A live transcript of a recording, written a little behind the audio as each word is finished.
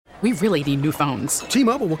We really need new phones.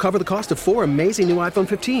 T-Mobile will cover the cost of 4 amazing new iPhone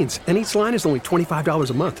 15s, and each line is only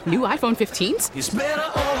 $25 a month. New iPhone 15s? It's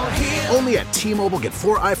better over here. Only at T-Mobile, get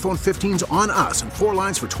 4 iPhone 15s on us and 4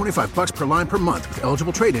 lines for $25 per line per month with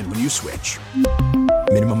eligible trade-in when you switch.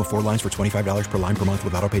 Minimum of 4 lines for $25 per line per month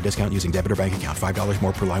with autopay discount using debit or bank account. $5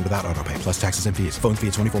 more per line without autopay, plus taxes and fees. Phone fee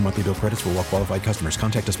at 24 monthly bill credits for well-qualified customers.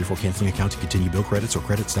 Contact us before canceling account to continue bill credits or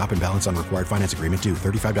credit stop and balance on required finance agreement due.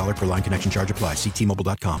 $35 per line connection charge applies. See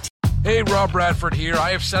T-Mobile.com. Hey, Rob Bradford here. I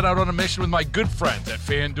have set out on a mission with my good friends at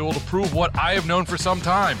FanDuel to prove what I have known for some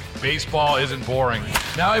time. Baseball isn't boring.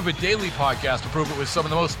 Now I have a daily podcast to prove it with some of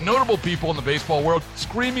the most notable people in the baseball world,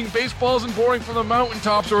 screaming baseball isn't boring from the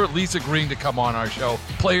mountaintops, or at least agreeing to come on our show.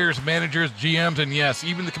 Players, managers, GMs, and yes,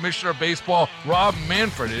 even the commissioner of baseball, Rob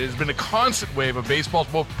Manfred. It has been a constant wave of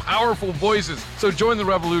baseball's most powerful voices. So join the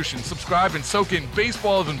revolution. Subscribe and soak in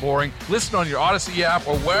Baseball Isn't Boring. Listen on your Odyssey app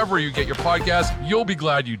or wherever you get your podcast. You'll be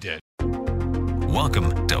glad you did.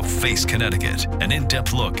 Welcome to Face Connecticut, an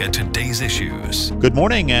in-depth look at today's issues. Good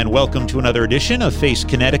morning and welcome to another edition of Face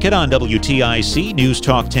Connecticut on WTIC News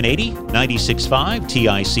Talk 1080, 96.5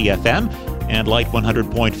 TIC FM, and Light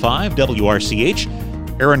 100.5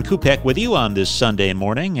 WRCH. Aaron Kupek with you on this Sunday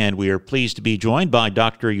morning, and we are pleased to be joined by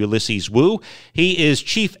Dr. Ulysses Wu. He is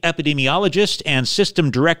Chief Epidemiologist and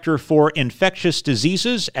System Director for Infectious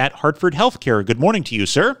Diseases at Hartford Healthcare. Good morning to you,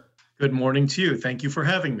 sir. Good morning to you. Thank you for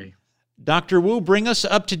having me. Dr. Wu, bring us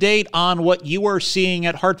up to date on what you are seeing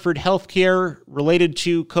at Hartford Healthcare related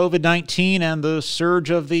to COVID-19 and the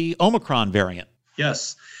surge of the Omicron variant.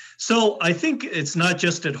 Yes. So I think it's not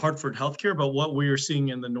just at Hartford Healthcare, but what we are seeing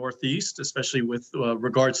in the Northeast, especially with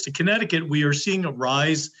regards to Connecticut, we are seeing a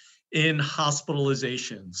rise in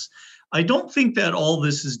hospitalizations. I don't think that all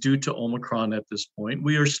this is due to Omicron at this point.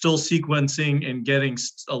 We are still sequencing and getting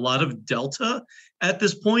a lot of Delta at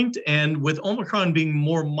this point. And with Omicron being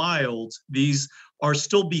more mild, these are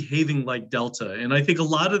still behaving like Delta. And I think a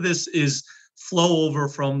lot of this is flow over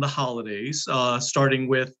from the holidays, starting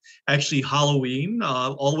with actually Halloween,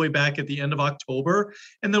 all the way back at the end of October.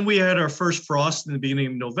 And then we had our first frost in the beginning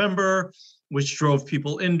of November, which drove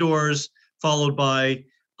people indoors, followed by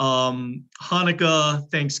Hanukkah,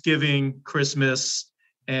 Thanksgiving, Christmas,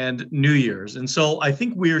 and New Year's. And so I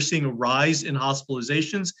think we are seeing a rise in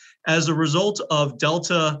hospitalizations as a result of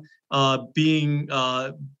Delta doing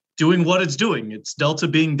what it's doing. It's Delta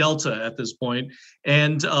being Delta at this point.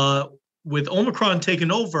 And with Omicron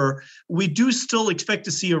taking over, we do still expect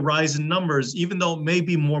to see a rise in numbers, even though it may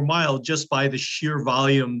be more mild just by the sheer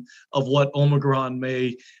volume of what Omicron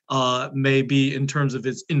may be in terms of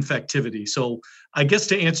its infectivity. So I guess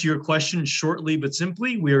to answer your question shortly but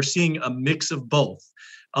simply, we are seeing a mix of both.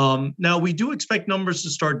 Now, we do expect numbers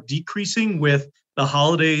to start decreasing with the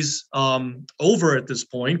holidays over at this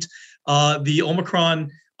point. The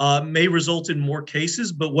Omicron may result in more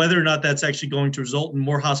cases, but whether or not that's actually going to result in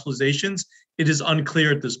more hospitalizations, it is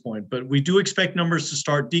unclear at this point. But we do expect numbers to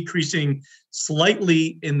start decreasing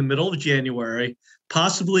slightly in the middle of January,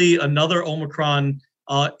 possibly another Omicron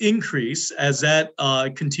increase as that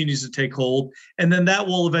continues to take hold. And then that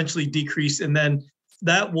will eventually decrease. And then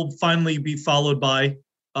that will finally be followed by,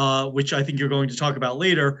 which I think you're going to talk about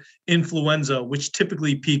later, influenza, which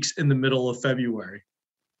typically peaks in the middle of February.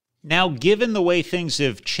 Now, given the way things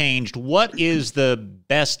have changed, what is the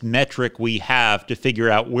best metric we have to figure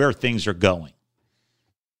out where things are going?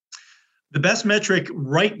 The best metric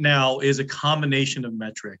right now is a combination of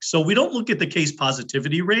metrics. So we don't look at the case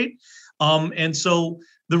positivity rate. And so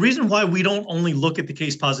the reason why we don't only look at the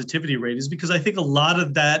case positivity rate is because I think a lot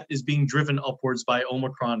of that is being driven upwards by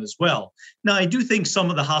Omicron as well. Now, I do think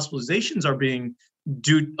some of the hospitalizations are being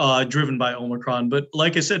driven by Omicron, but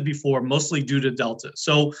like I said before, mostly due to Delta.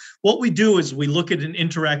 So what we do is we look at an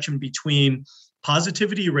interaction between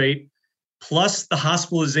positivity rate plus the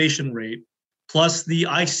hospitalization rate plus the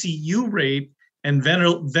ICU rate and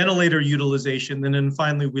ventilator utilization. And then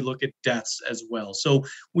finally, we look at deaths as well. So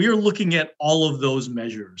we are looking at all of those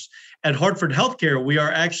measures. At Hartford Healthcare, we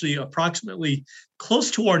are actually approximately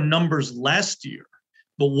close to our numbers last year.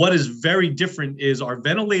 But what is very different is our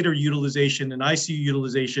ventilator utilization and ICU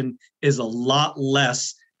utilization is a lot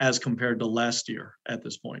less as compared to last year at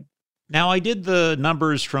this point. Now, I did the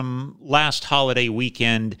numbers from last holiday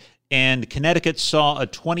weekend, and Connecticut saw a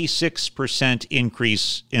 26%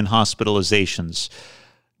 increase in hospitalizations.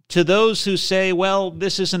 To those who say, well,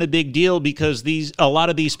 this isn't a big deal because a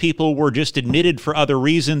lot of these people were just admitted for other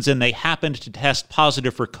reasons and they happened to test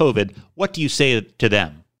positive for COVID, what do you say to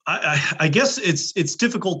them? I guess it's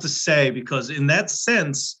difficult to say because in that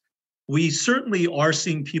sense, we certainly are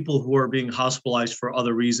seeing people who are being hospitalized for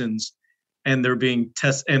other reasons and they're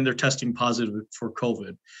testing positive for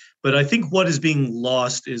COVID. But I think what is being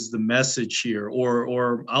lost is the message here,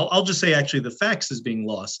 or I'll just say actually the facts is being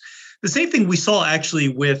lost. The same thing we saw actually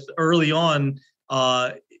with early on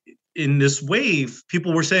in this wave,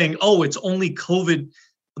 people were saying, oh, it's only COVID.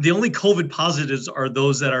 The only COVID positives are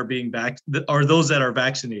those that are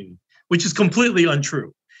vaccinated, which is completely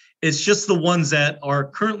untrue. It's just the ones that are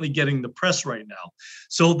currently getting the press right now.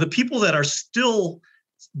 So the people that are still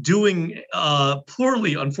doing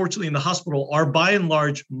poorly, unfortunately, in the hospital are by and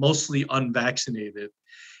large mostly unvaccinated.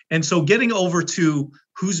 And so getting over to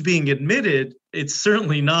who's being admitted, it's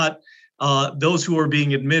certainly not those who are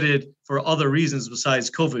being admitted for other reasons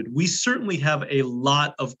besides COVID. We certainly have a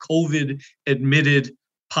lot of COVID admitted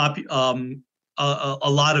a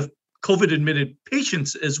lot of COVID admitted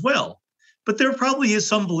patients as well. But there probably is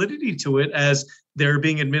some validity to it as they're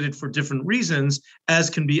being admitted for different reasons, as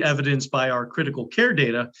can be evidenced by our critical care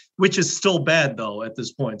data, which is still bad though at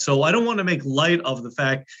this point. So I don't want to make light of the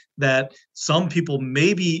fact that some people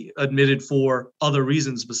may be admitted for other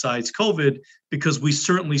reasons besides COVID, because we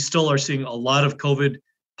certainly still are seeing a lot of COVID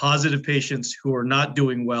positive patients who are not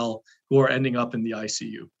doing well, who are ending up in the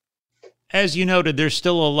ICU. As you noted, there's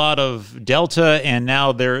still a lot of Delta, and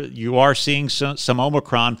now you are seeing some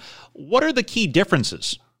Omicron. What are the key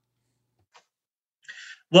differences?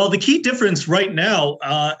 Well, the key difference right now,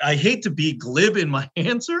 I hate to be glib in my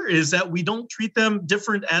answer, is that we don't treat them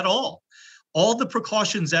different at all. All the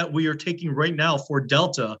precautions that we are taking right now for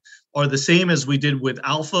Delta are the same as we did with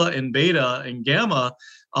Alpha and Beta and Gamma,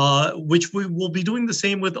 which we will be doing the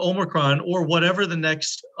same with Omicron, or whatever the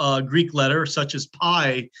next Greek letter, such as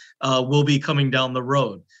pi, will be coming down the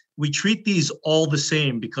road. We treat these all the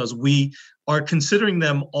same because we are considering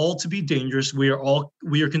them all to be dangerous. We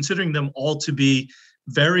are considering them all to be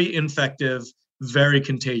very infective, very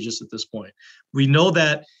contagious at this point. We know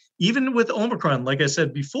that even with Omicron, like I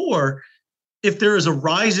said before, if there is a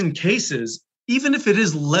rise in cases, even if it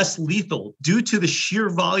is less lethal due to the sheer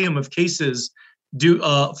volume of cases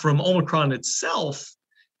from Omicron itself,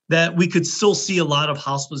 that we could still see a lot of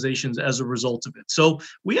hospitalizations as a result of it. So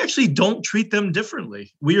we actually don't treat them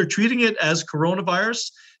differently. We are treating it as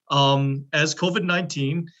coronavirus, as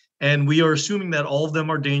COVID-19, and we are assuming that all of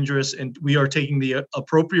them are dangerous, and we are taking the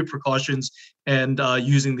appropriate precautions and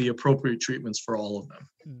using the appropriate treatments for all of them.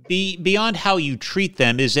 Beyond how you treat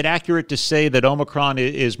them, is it accurate to say that Omicron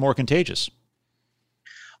is more contagious?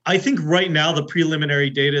 I think right now the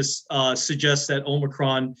preliminary data suggests that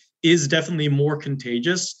Omicron is definitely more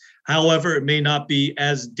contagious. However, it may not be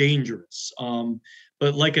as dangerous.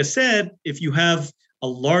 But like I said, if you have a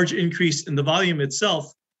large increase in the volume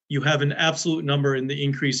itself, you have an absolute number in the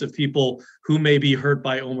increase of people who may be hurt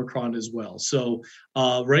by Omicron as well. So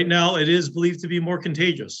right now it is believed to be more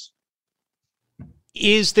contagious.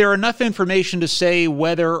 Is there enough information to say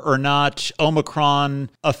whether or not Omicron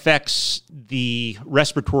affects the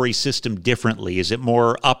respiratory system differently? Is it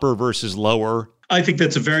more upper versus lower? I think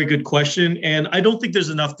that's a very good question. And I don't think there's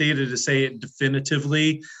enough data to say it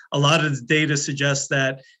definitively. A lot of the data suggests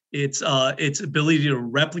that its ability to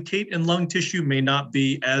replicate in lung tissue may not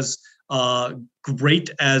be as great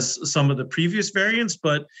as some of the previous variants,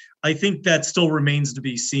 but I think that still remains to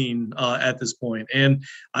be seen at this point. And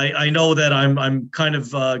I know that I'm kind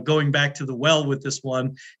of going back to the well with this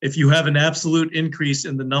one. If you have an absolute increase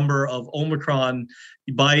in the number of Omicron,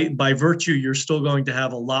 by virtue, you're still going to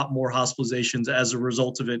have a lot more hospitalizations as a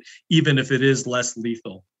result of it, even if it is less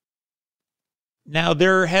lethal. Now,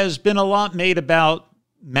 there has been a lot made about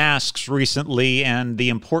masks recently and the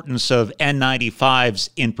importance of N95s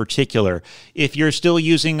in particular. If you're still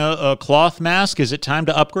using a cloth mask, is it time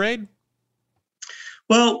to upgrade?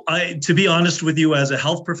 Well, to be honest with you, as a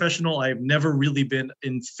health professional, I've never really been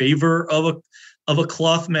in favor of a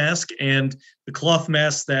cloth mask. And the cloth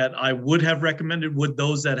masks that I would have recommended would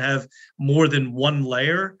those that have more than one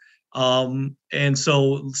layer. And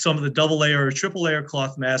so some of the double layer or triple layer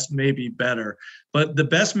cloth masks may be better, but the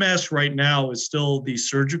best mask right now is still the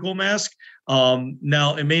surgical mask.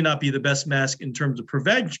 Now it may not be the best mask in terms of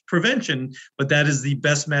prevention, but that is the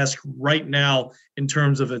best mask right now in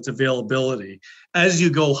terms of its availability. As you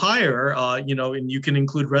go higher, and you can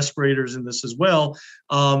include respirators in this as well,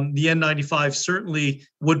 the N95 certainly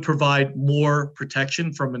would provide more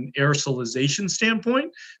protection from an aerosolization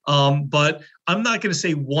standpoint. But I'm not going to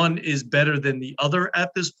say one is better than the other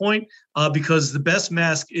at this point, because the best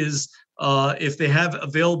mask is if they have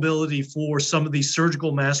availability for some of these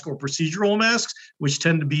surgical masks or procedural masks, which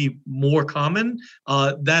tend to be more common,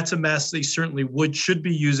 that's a mask they certainly should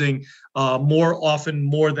be using more often,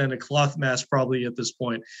 more than a cloth mask probably at this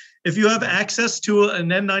point. If you have access to an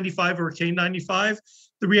N95 or a K95,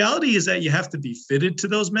 the reality is that you have to be fitted to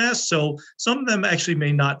those masks. So some of them actually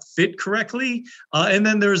may not fit correctly. And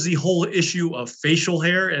then there's the whole issue of facial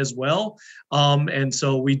hair as well. And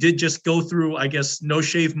so we did just go through, I guess, No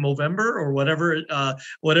Shave Movember or whatever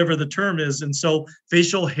the term is. And so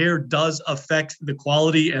facial hair does affect the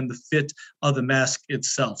quality and the fit of the mask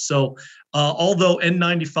itself. So although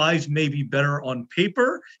N95s may be better on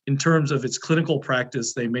paper in terms of its clinical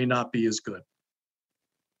practice, they may not be as good.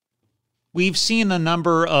 We've seen a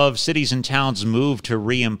number of cities and towns move to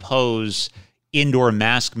reimpose indoor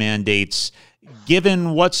mask mandates.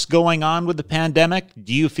 Given what's going on with the pandemic,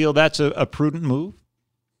 do you feel that's a prudent move?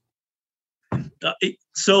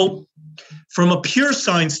 So from a pure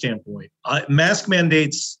science standpoint, mask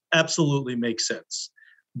mandates absolutely make sense.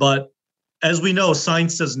 But as we know,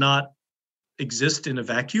 science does not exist in a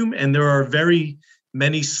vacuum, and there are very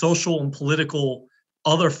many social and political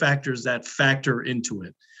other factors that factor into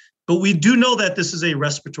it. But we do know that this is a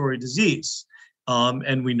respiratory disease,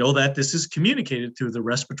 and we know that this is communicated through the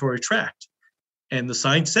respiratory tract. And the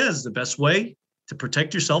science says the best way to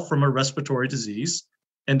protect yourself from a respiratory disease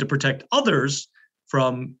and to protect others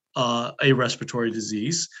from a respiratory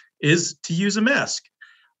disease is to use a mask.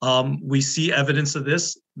 We see evidence of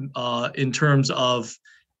this in terms of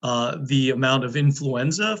the amount of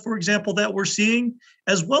influenza, for example, that we're seeing,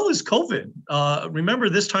 as well as COVID. Remember,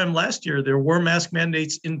 this time last year, there were mask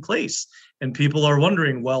mandates in place, and people are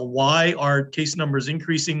wondering, well, why are case numbers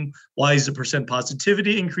increasing? Why is the percent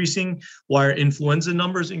positivity increasing? Why are influenza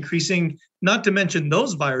numbers increasing? Not to mention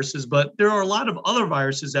those viruses, but there are a lot of other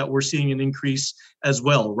viruses that we're seeing an increase as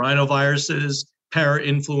well. Rhinoviruses,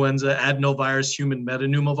 parainfluenza, adenovirus, human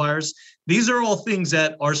metapneumovirus. These are all things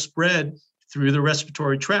that are spread through the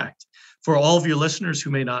respiratory tract. For all of your listeners who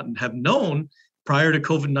may not have known, prior to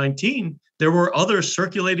COVID-19, there were other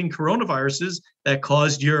circulating coronaviruses that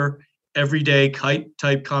caused your everyday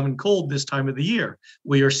type common cold this time of the year.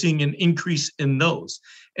 We are seeing an increase in those.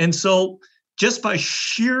 And so just by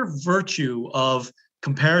sheer virtue of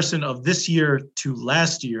comparison of this year to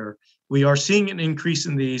last year, we are seeing an increase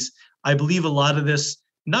in these. I believe a lot of this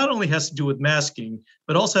not only has to do with masking,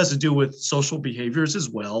 but also has to do with social behaviors as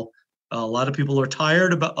well. A lot of people are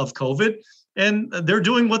tired of COVID, and they're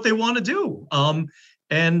doing what they want to do.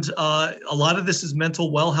 And a lot of this is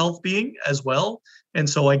mental health being as well. And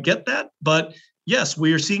so I get that. But yes,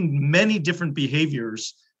 we are seeing many different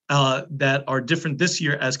behaviors that are different this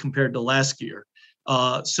year as compared to last year.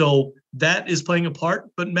 So that is playing a part,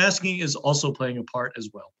 but masking is also playing a part as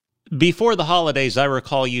well. Before the holidays, I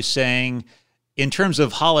recall you saying, in terms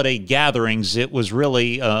of holiday gatherings, it was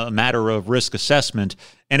really a matter of risk assessment.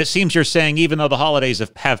 And it seems you're saying even though the holidays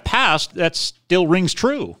have passed, that still rings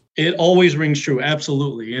true. It always rings true,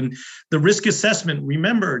 absolutely. And the risk assessment,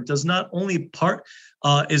 remember, is not only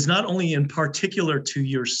in particular to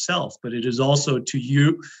yourself, but it is also to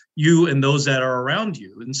you and those that are around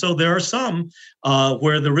you. And so there are some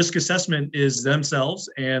where the risk assessment is themselves,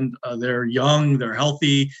 and they're young, they're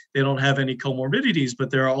healthy, they don't have any comorbidities.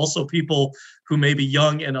 But there are also people who may be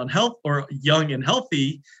young and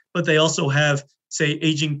healthy, but they also have, say,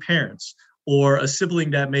 aging parents, or a sibling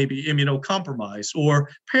that may be immunocompromised, or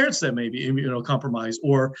parents that may be immunocompromised,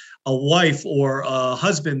 or a wife or a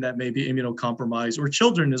husband that may be immunocompromised, or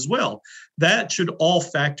children as well. That should all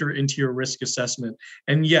factor into your risk assessment.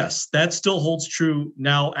 And yes, that still holds true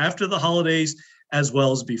now after the holidays as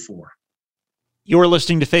well as before. You're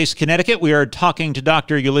listening to Face Connecticut. We are talking to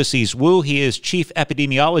Dr. Ulysses Wu. He is Chief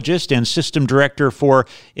Epidemiologist and System Director for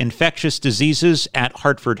Infectious Diseases at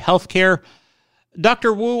Hartford Healthcare.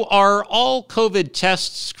 Dr. Wu, are all COVID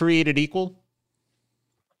tests created equal?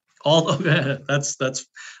 That's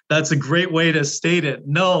a great way to state it.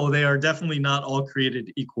 No, they are definitely not all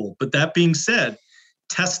created equal. But that being said,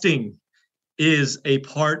 testing is a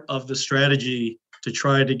part of the strategy to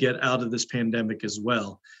try to get out of this pandemic as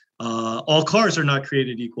well. All cars are not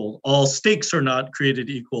created equal. All steaks are not created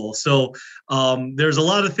equal. So there's a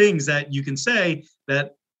lot of things that you can say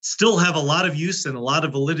that still have a lot of use and a lot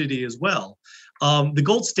of validity as well. The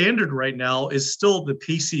gold standard right now is still the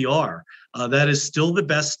PCR. That is still the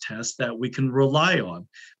best test that we can rely on.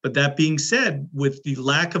 But that being said, with the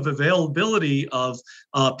lack of availability of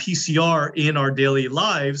PCR in our daily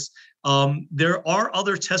lives, there are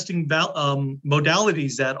other testing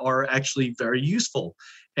modalities that are actually very useful.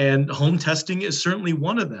 And home testing is certainly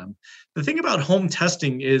one of them. The thing about home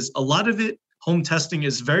testing is home testing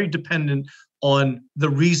is very dependent on the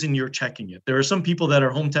reason you're checking it. There are some people that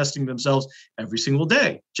are home testing themselves every single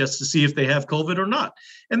day just to see if they have COVID or not.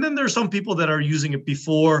 And then there are some people that are using it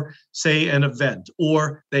before, say, an event,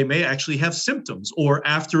 or they may actually have symptoms, or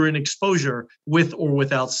after an exposure with or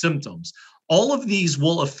without symptoms. all of these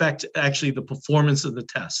will affect actually the performance of the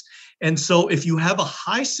test. And so if you have a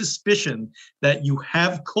high suspicion that you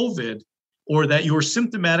have COVID or that you're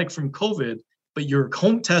symptomatic from COVID, but your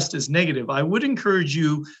home test is negative, I would encourage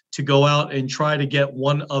you to go out and try to get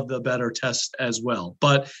one of the better tests as well.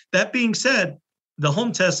 But that being said, the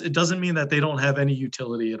home test, it doesn't mean that they don't have any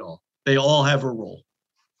utility at all. They all have a role.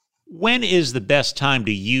 When is the best time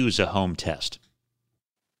to use a home test?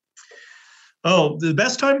 Oh, the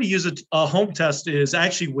best time to use a home test is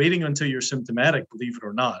actually waiting until you're symptomatic, believe it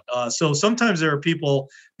or not. So sometimes there are people,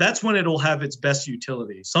 that's when it'll have its best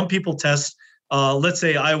utility. Some people test, let's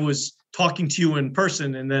say I was talking to you in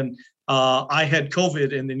person and then I had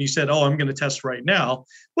COVID and then you said, oh, I'm going to test right now.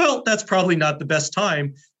 Well, that's probably not the best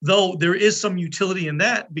time, though there is some utility in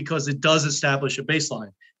that because it does establish a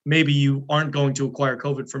baseline. Maybe you aren't going to acquire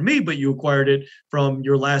COVID from me, but you acquired it from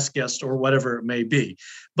your last guest or whatever it may be.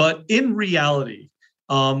 But in reality,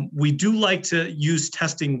 we do like to use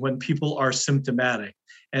testing when people are symptomatic.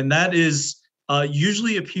 And that is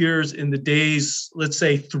usually appears in the days, let's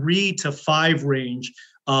say 3 to 5 range,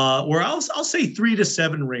 or I'll say 3 to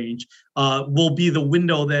 7 range will be the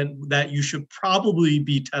window then that you should probably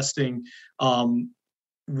be testing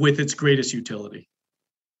with its greatest utility.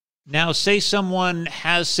 Now, say someone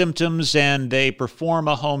has symptoms and they perform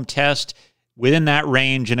a home test within that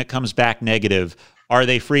range and it comes back negative. Are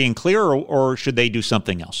they free and clear or should they do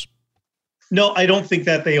something else? No, I don't think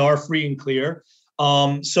that they are free and clear.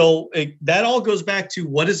 That all goes back to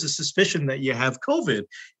what is the suspicion that you have COVID.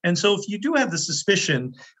 And so if you do have the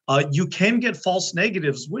suspicion, you can get false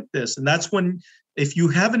negatives with this. And that's when, if you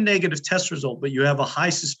have a negative test result, but you have a high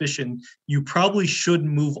suspicion, you probably should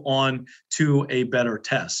move on to a better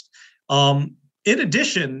test. In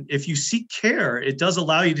addition, if you seek care, it does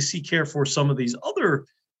allow you to seek care for some of these other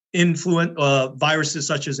viruses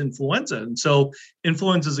such as influenza. And so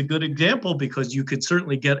influenza is a good example because you could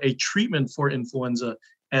certainly get a treatment for influenza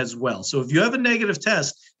as well. So if you have a negative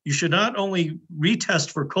test, you should not only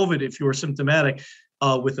retest for COVID if you are symptomatic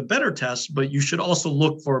with a better test, but you should also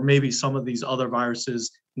look for maybe some of these other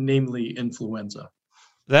viruses, namely influenza.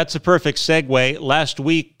 That's a perfect segue. Last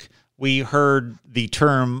week, we heard the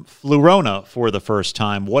term Flurona for the first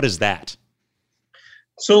time. What is that?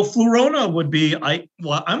 So Flurona would be,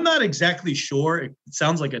 I'm not exactly sure. It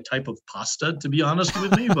sounds like a type of pasta, to be honest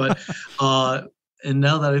with me, but and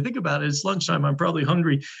now that I think about it, it's lunchtime. I'm probably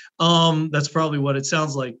hungry. That's probably what it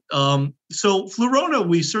sounds like. So Flurona,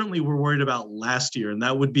 we certainly were worried about last year, and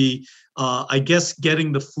that would be, I guess,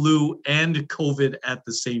 getting the flu and COVID at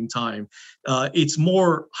the same time. It's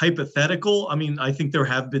more hypothetical. I mean, I think there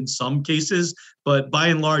have been some cases, but by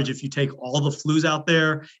and large, if you take all the flus out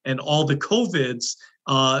there and all the COVIDs,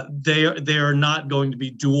 they are not going to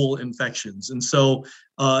be dual infections. And so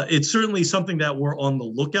it's certainly something that we're on the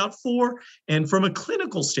lookout for. And from a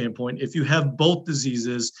clinical standpoint, if you have both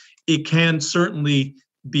diseases, it can certainly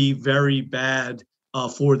be very bad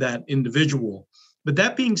for that individual. But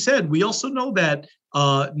that being said, we also know that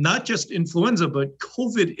not just influenza, but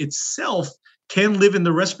COVID itself can live in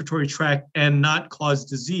the respiratory tract and not cause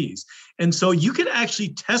disease. And so you can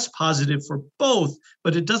actually test positive for both,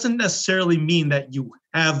 but it doesn't necessarily mean that you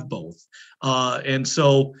have both. And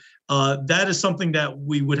so that is something that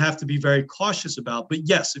we would have to be very cautious about. But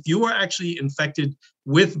yes, if you are actually infected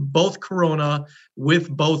with both corona, with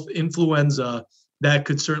both influenza, that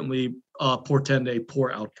could certainly portend a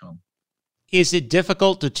poor outcome. Is it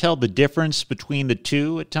difficult to tell the difference between the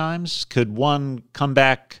two at times? Could one come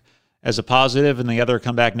back as a positive and the other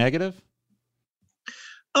come back negative?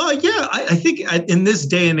 Yeah, I think in this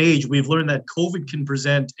day and age, we've learned that COVID can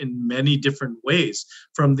present in many different ways,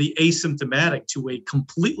 from the asymptomatic to a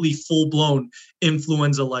completely full-blown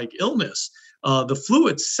influenza-like illness. The flu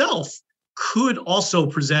itself could also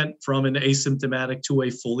present from an asymptomatic to a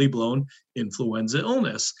fully blown influenza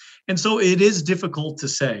illness. And so it is difficult to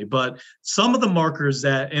say, but some of the markers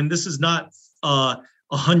that, and this is not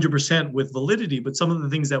 100% with validity, but some of the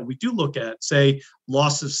things that we do look at, say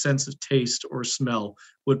loss of sense of taste or smell,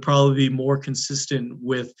 would probably be more consistent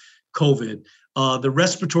with COVID. The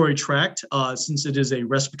respiratory tract, since it is a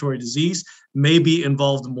respiratory disease, may be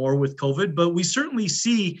involved more with COVID, but we certainly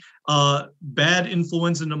see bad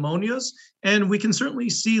influenza pneumonias, and we can certainly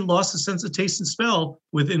see loss of sense of taste and smell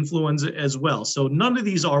with influenza as well. So none of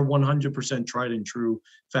these are 100% tried and true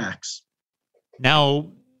facts.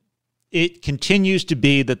 Now, it continues to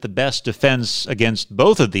be that the best defense against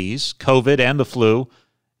both of these, COVID and the flu,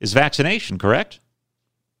 is vaccination, correct?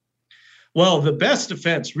 Well, the best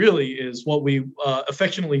defense really is what we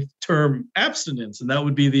affectionately term abstinence, and that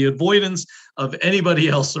would be the avoidance of anybody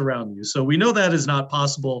else around you. So we know that is not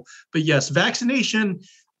possible. But yes, vaccination,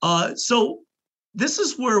 So this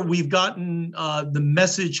is where we've gotten the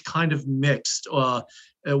message kind of mixed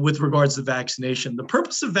with regards to vaccination. The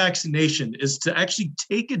purpose of vaccination is to actually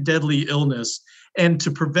take a deadly illness and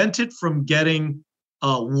to prevent it from getting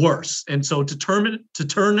worse. And so to turn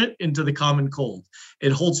it into the common cold.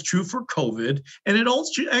 It holds true for COVID, and it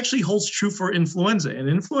also actually holds true for influenza. And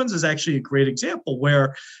influenza is actually a great example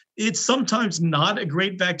where it's sometimes not a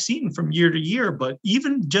great vaccine from year to year, but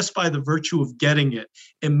even just by the virtue of getting it,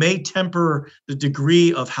 it may temper the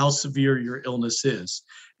degree of how severe your illness is.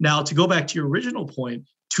 Now, to go back to your original point,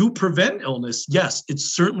 to prevent illness, yes, it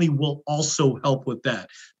certainly will also help with that.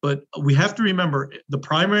 But we have to remember the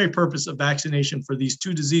primary purpose of vaccination for these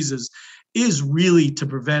two diseases is really to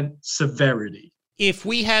prevent severity. If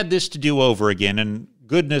we had this to do over again, and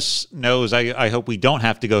goodness knows, I hope we don't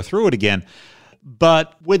have to go through it again,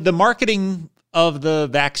 but would the marketing of the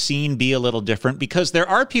vaccine be a little different? Because there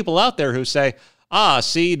are people out there who say,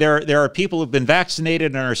 see, there are people who've been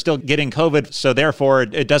vaccinated and are still getting COVID, so therefore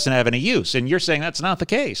it doesn't have any use. And you're saying that's not the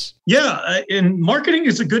case. Yeah, and marketing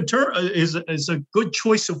is a good term, is a good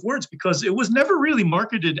choice of words, because it was never really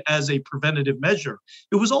marketed as a preventative measure.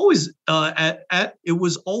 It was always it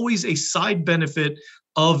was always a side benefit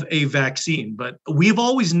of a vaccine. But we've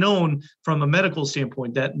always known from a medical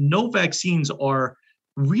standpoint that no vaccines are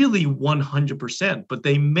really 100%, but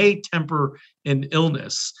they may temper an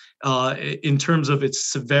illness in terms of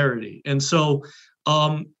its severity. And so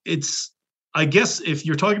I guess if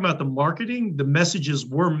you're talking about the marketing, the messages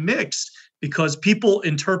were mixed because people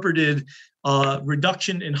interpreted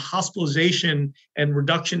reduction in hospitalization and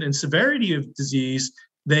reduction in severity of disease.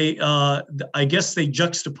 I guess they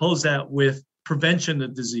juxtapose that with prevention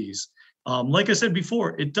of disease. Like I said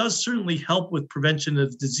before, it does certainly help with prevention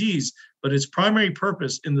of disease, but its primary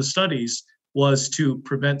purpose in the studies was to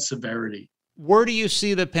prevent severity. Where do you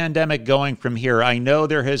see the pandemic going from here? I know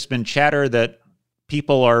there has been chatter that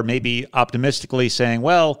people are maybe optimistically saying,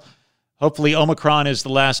 well, hopefully Omicron is the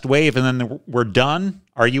last wave and then we're done.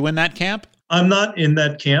 Are you in that camp? I'm not in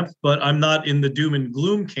that camp, but I'm not in the doom and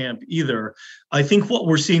gloom camp either. I think what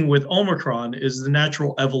we're seeing with Omicron is the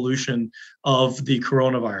natural evolution of the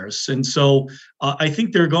coronavirus. And so I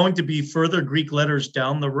think there are going to be further Greek letters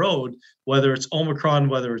down the road, whether it's Omicron,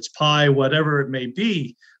 whether it's Pi, whatever it may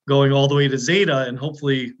be, going all the way to Zeta. And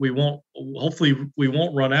hopefully we won't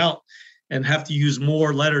run out and have to use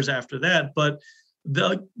more letters after that. But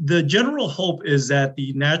the general hope is that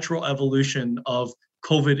the natural evolution of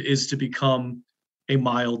COVID is to become a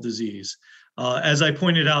mild disease. As I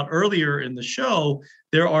pointed out earlier in the show,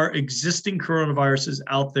 there are existing coronaviruses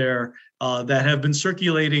out there that have been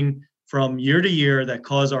circulating from year to year that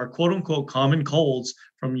cause our quote unquote common colds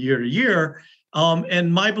from year to year.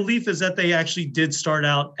 And my belief is that they actually did start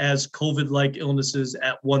out as COVID-like illnesses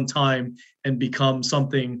at one time and become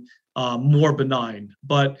something more benign.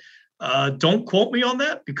 But don't quote me on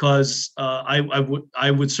that, because I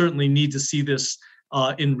would certainly need to see this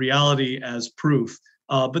in reality as proof.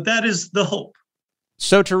 But that is the hope.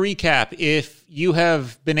 So to recap, if you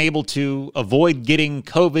have been able to avoid getting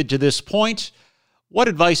COVID to this point, what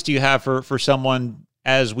advice do you have for someone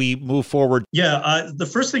as we move forward? Yeah, the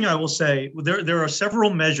first thing I will say, there are several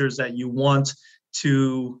measures that you want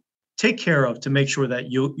to take care of to make sure that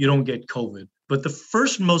you don't get COVID. But the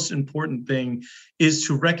first most important thing is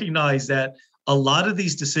to recognize that a lot of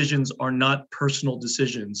these decisions are not personal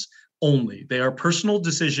decisions only. They are personal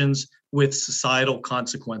decisions with societal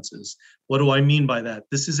consequences. What do I mean by that?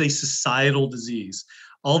 This is a societal disease.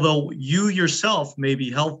 Although you yourself may be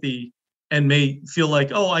healthy and may feel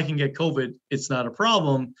like, oh, I can get COVID, it's not a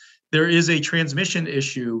problem, there is a transmission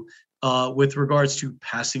issue with regards to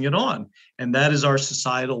passing it on. And that is our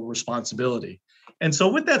societal responsibility. And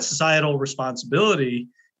so with that societal responsibility,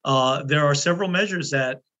 there are several measures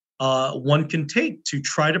that one can take to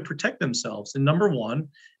try to protect themselves. And number one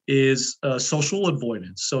is social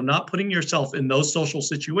avoidance. So not putting yourself in those social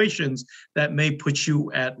situations that may put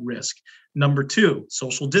you at risk. Number two,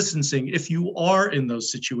 social distancing. If you are in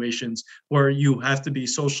those situations where you have to be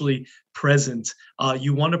socially present,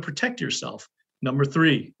 you want to protect yourself. Number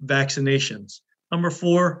three, vaccinations. Number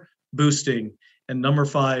four, boosting. And number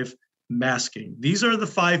five, masking. These are the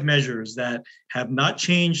 5 measures that have not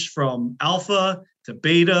changed from Alpha to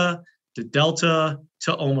Beta to Delta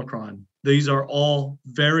to Omicron. These are all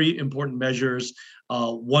very important measures.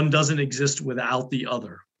 One doesn't exist without the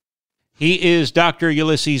other. He is Dr.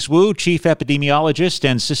 Ulysses Wu, Chief Epidemiologist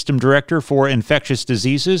and System Director for Infectious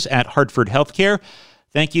Diseases at Hartford Healthcare.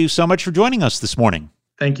 Thank you so much for joining us this morning.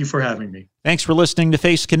 Thank you for having me. Thanks for listening to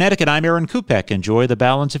Face Connecticut. I'm Aaron Kupek. Enjoy the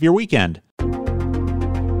balance of your weekend.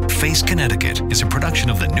 Face Connecticut is a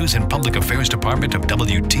production of the News and Public Affairs Department of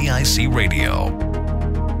WTIC Radio.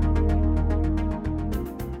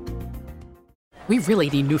 We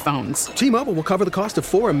really need new phones. T-Mobile will cover the cost of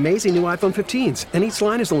 4 amazing new iPhone 15s, and each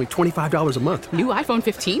line is only $25 a month. New iPhone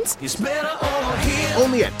 15s? It's better over here.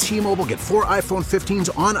 Only at T-Mobile, get 4 iPhone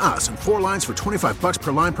 15s on us and 4 lines for $25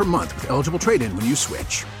 per line per month with eligible trade-in when you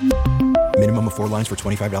switch. Minimum of 4 lines for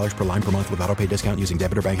 $25 per line per month with autopay discount using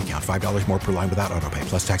debit or bank account. $5 more per line without autopay,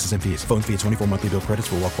 plus taxes and fees. Phone fee at 24 monthly bill credits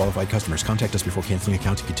for well-qualified customers. Contact us before canceling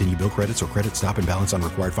account to continue bill credits or credit stop and balance on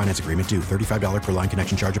required finance agreement due. $35 per line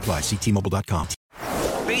connection charge applies. See T-Mobile.com.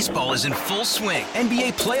 Baseball is in full swing.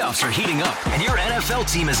 NBA playoffs are heating up, and your NFL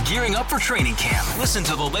team is gearing up for training camp. Listen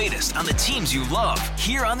to the latest on the teams you love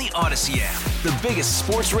here on the Odyssey app. The biggest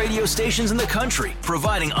sports radio stations in the country,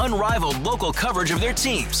 providing unrivaled local coverage of their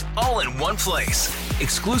teams, all in one place.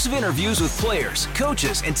 Exclusive interviews with players,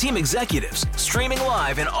 coaches, and team executives, streaming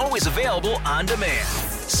live and always available on demand.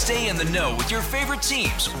 Stay in the know with your favorite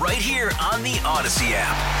teams right here on the Odyssey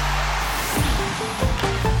app.